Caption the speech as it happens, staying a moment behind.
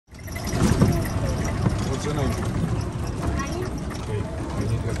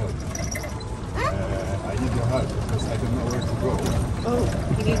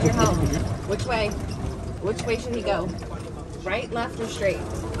way? Which way should he go? Right, left, or straight?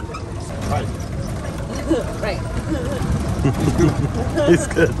 Right. Right. He's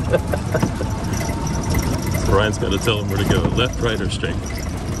good. So Ryan's got to tell him where to go, left, right, or straight.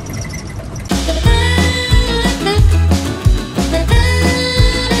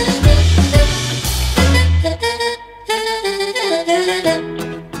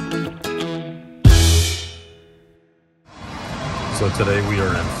 So today we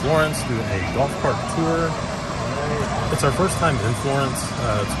are in Florence doing a golf cart tour. It's our first time in Florence.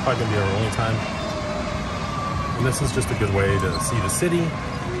 It's probably going to be our only time. And this is just a good way to see the city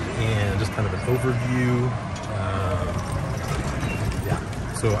and just kind of an overview. Yeah.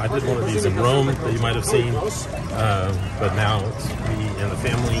 So I did one of these in Rome that you might have seen. But now it's me and the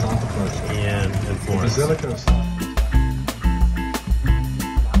family and in Florence.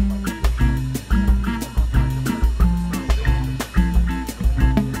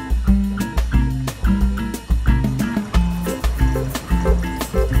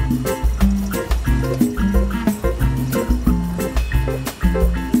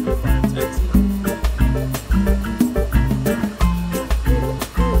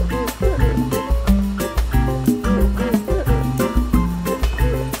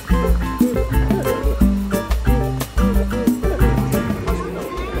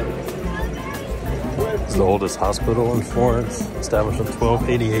 It's the oldest hospital in Florence, established in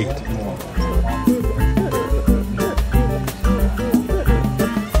 1288.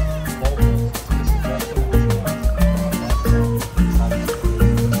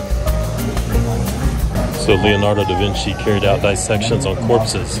 So Leonardo da Vinci carried out dissections on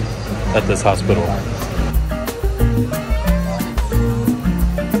corpses at this hospital.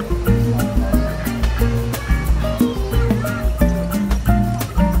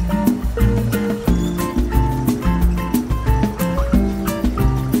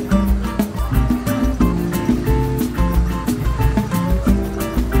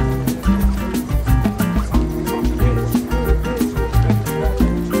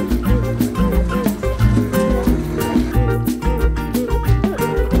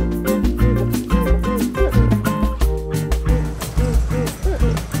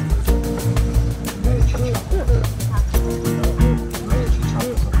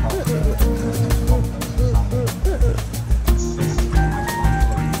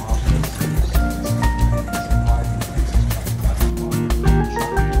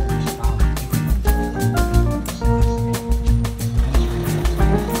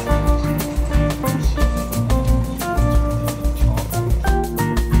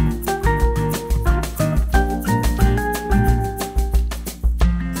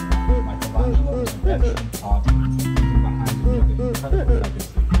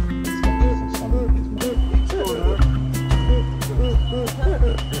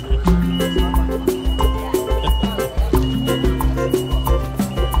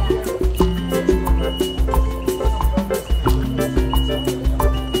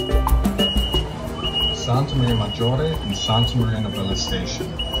 Santa Maria Maggiore and Santa Maria Novella Station.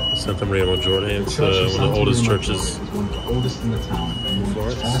 Santa Maria Maggiore, it's one of the oldest churches. It's one of the oldest in the town and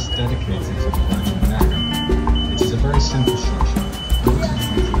was first dedicated to the Virgin Mary. It is a very simple structure, built as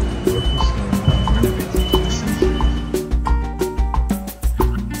usual in local scale and renovated in the century.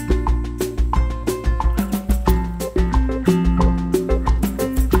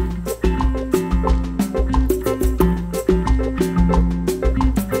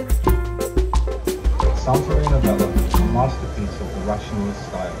 Santa Maria Novella is a masterpiece of the rationalist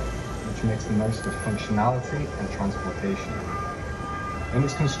style, which makes the most of functionality and transportation. In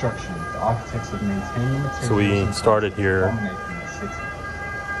its construction, the architects have maintained the materials. So we started here.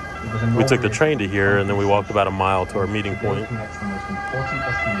 We took the train to here, and then we walked about a mile to our meeting point.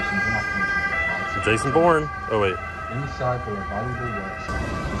 Jason Bourne. Oh wait. Inside there are valuable works,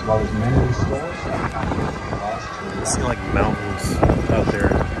 as well as many stores and cafes. I see like mountains out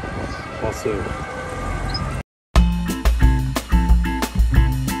there. Also.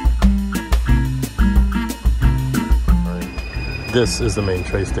 This is the main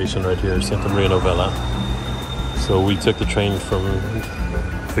train station right here, Santa Maria Novella. So we took the train from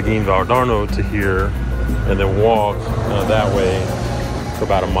Figline Valdarno to here, and then walked that way for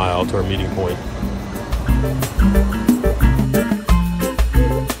about a mile to our meeting point.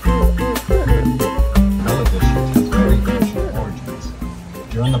 Novella district has very ancient origins.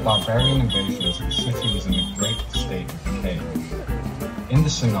 During the barbarian invasions, the city was in a great state of decay. In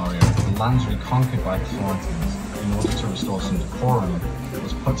this scenario, the lands reconquered by the Florentines, in order to restore some decorum,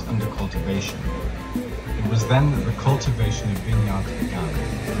 was put under cultivation. It was then that the cultivation of vineyards began,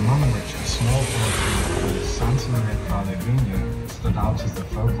 among which a small orchard called Santa Maria Vigna stood out as the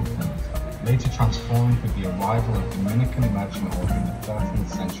focal point. later transformed with the arrival of Dominican merchant order in the 13th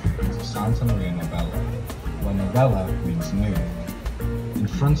century into Santa Maria Novella, where novella means new. In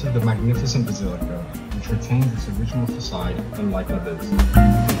front of the magnificent basilica, which retains its original facade unlike others, you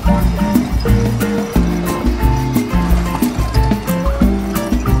can find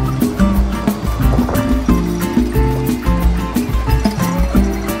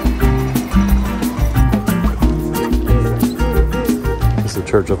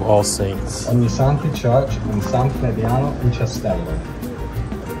Church of All Saints. Ogni Santi Church in San Frediano in Castello.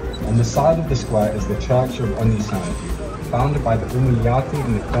 On the side of the square is the Church of Ogni Santi, founded by the Umiliati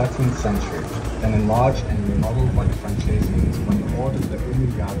in the 13th century, then enlarged and remodeled by the Franciscans when the order of the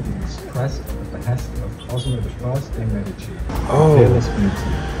Umiliati was suppressed at the behest of Cosimo I de' Medici. Oh. Fearless beauty,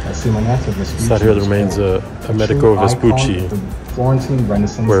 a Simonetta Vespucci. So here remains a Medico Vespucci, Florentine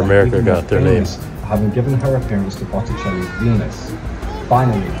Renaissance, where America got their name. Having given her appearance to Botticelli's Venus.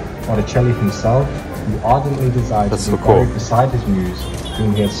 Finally, Botticelli himself, who ardently desired to be buried beside his muse,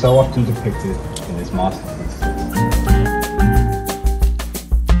 whom he had so often depicted in his masterpieces.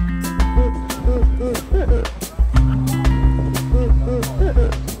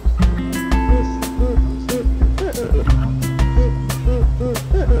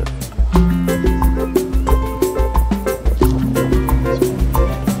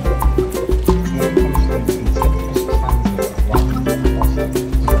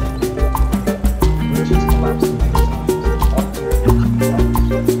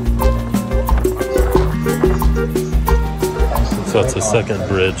 So it's the second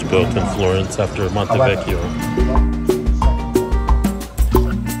bridge built in Florence after Montevecchio.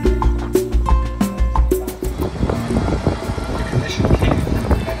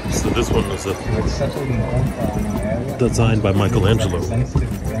 So this one was designed by Michelangelo.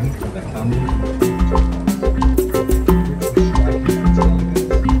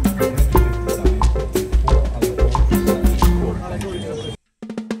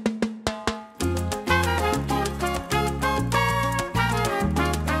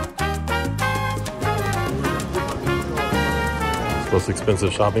 Most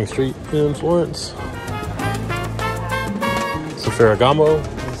expensive shopping street in Florence. It's the Ferragamo.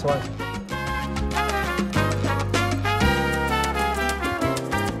 This way.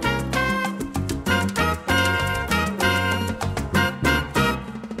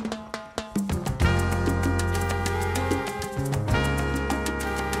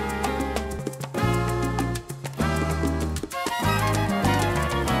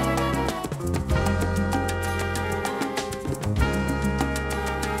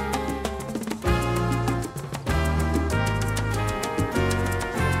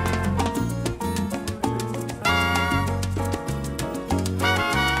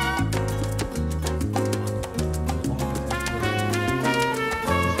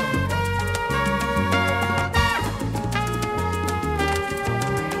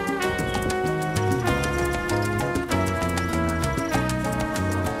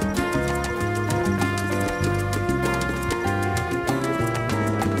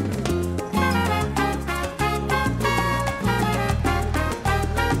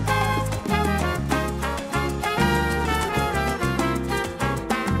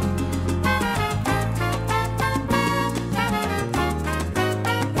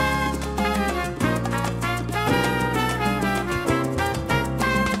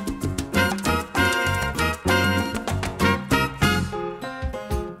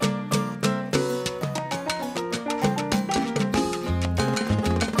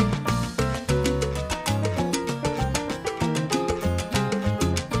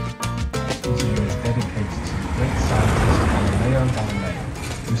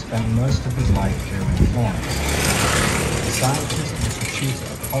 Most of his life here in Florence. The scientist was the tutor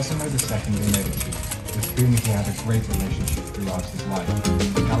of Cosimo II de' Medici, with whom he had a great relationship throughout his life.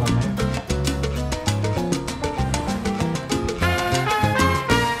 Galileo.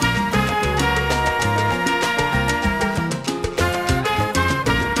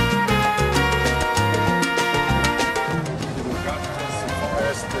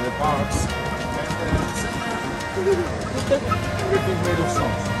 Everything made of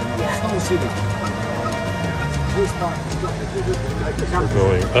salt. Stone City. We're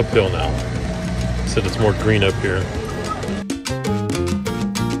going uphill now. Said it's more green up here.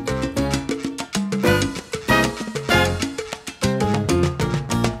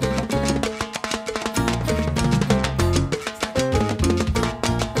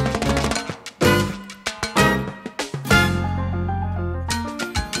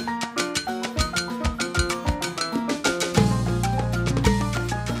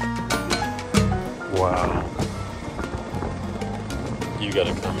 Wow. You you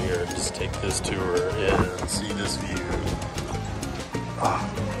gotta come here and just take this tour and see this view. Ah,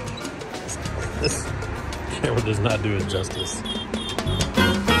 this camera does not do it justice.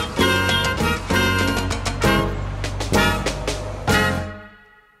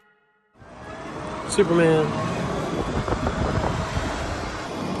 Superman.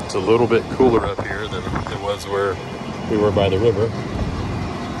 It's a little bit cooler up here than it was where we were by the river.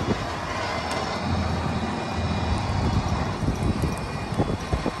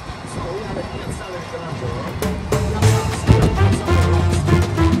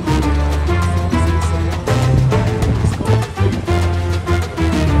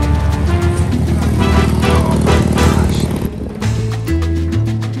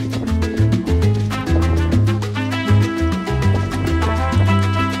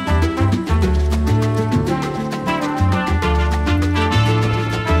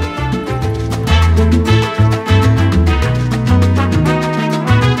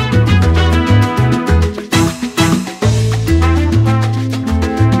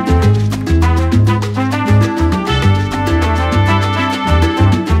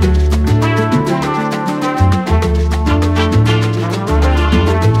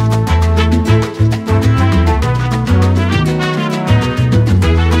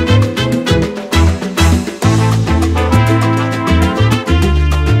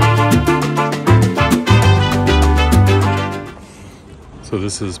 So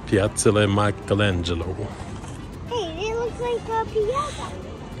this is Piazza Michelangelo. Hey, it looks like a piazza.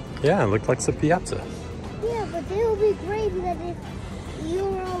 Yeah, it looked like a piazza. Yeah, but it would be great that if you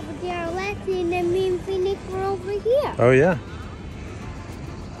were over there last and then me and Phoenix were over here. Oh yeah.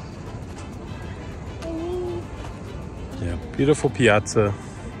 Yeah, beautiful piazza.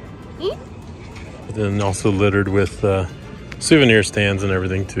 But then also littered with souvenir stands and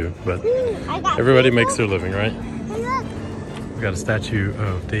everything too. But everybody makes their living, right? Look. We got a statue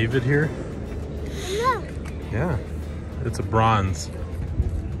of David here. Look. Yeah, it's a bronze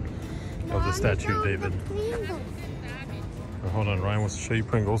of the statue of David. Oh, hold on, Ryan wants to show you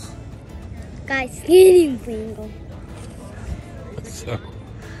Pringles. Guys, eating Pringles. So,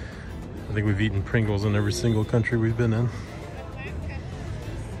 I think we've eaten Pringles in every single country we've been in.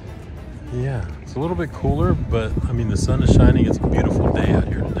 Yeah, it's a little bit cooler, but I mean the sun is shining. It's a beautiful day out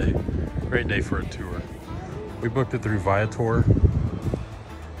here today. Great day for a tour. We booked it through Viator.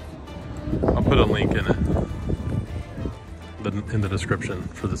 I'll put a link in it, in the description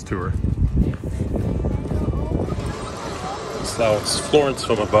for this tour. So it's Florence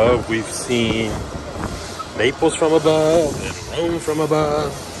from above. We've seen Naples from above and Rome from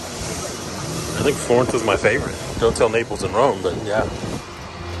above. I think Florence is my favorite. Don't tell Naples and Rome, but yeah.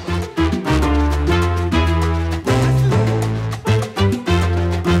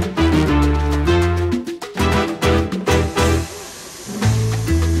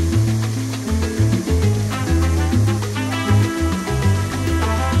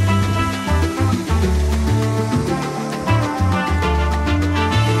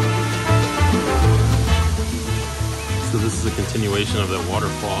 So this is a continuation of that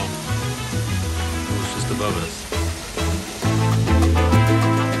waterfall. It was just above us.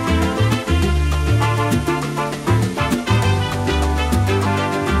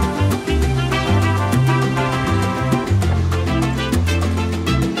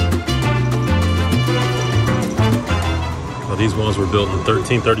 Well, these walls were built in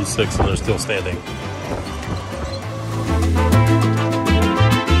 1336 and they're still standing.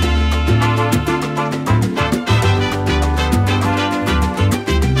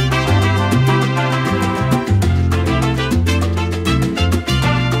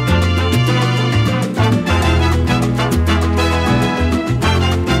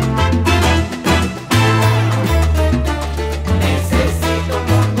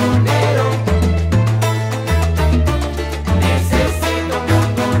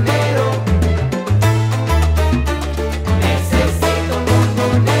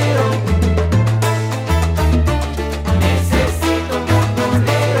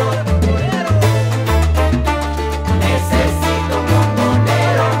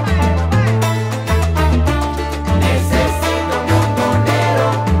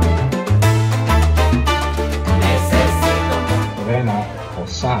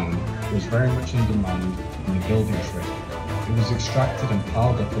 Sand was very much in demand in the building trade. It was extracted and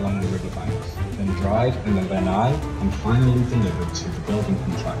piled up along the riverbanks, then dried in the lanai and finally delivered to the building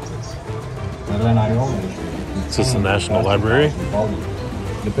contractors. The lanai Is this the National Library?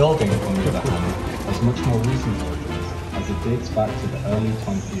 The building, on the other hand, has much more recent origins, as it dates back to the early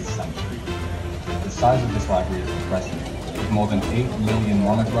 20th century. The size of this library is impressive, with more than 8 million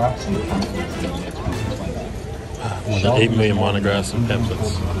monographs on the campus in the year 2020. More than 8 million monographs and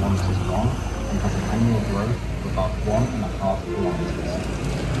pamphlets. Kilometers long and has an annual growth of about 1.5 kilometers.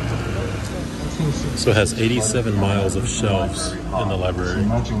 So it has 87 miles of shelves in the library.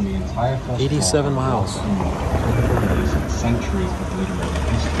 Submerging the entire first 87 miles. Centuries of literary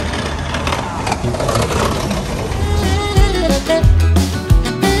history.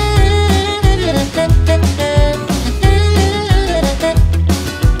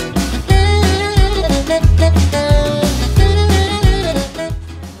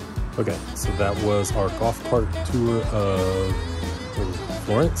 Okay, so that was our golf cart tour of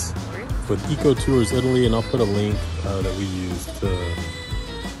Florence with Eco Tours Italy, and I'll put a link that we used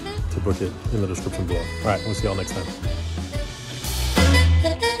to book it in the description below. All right, we'll see y'all next time.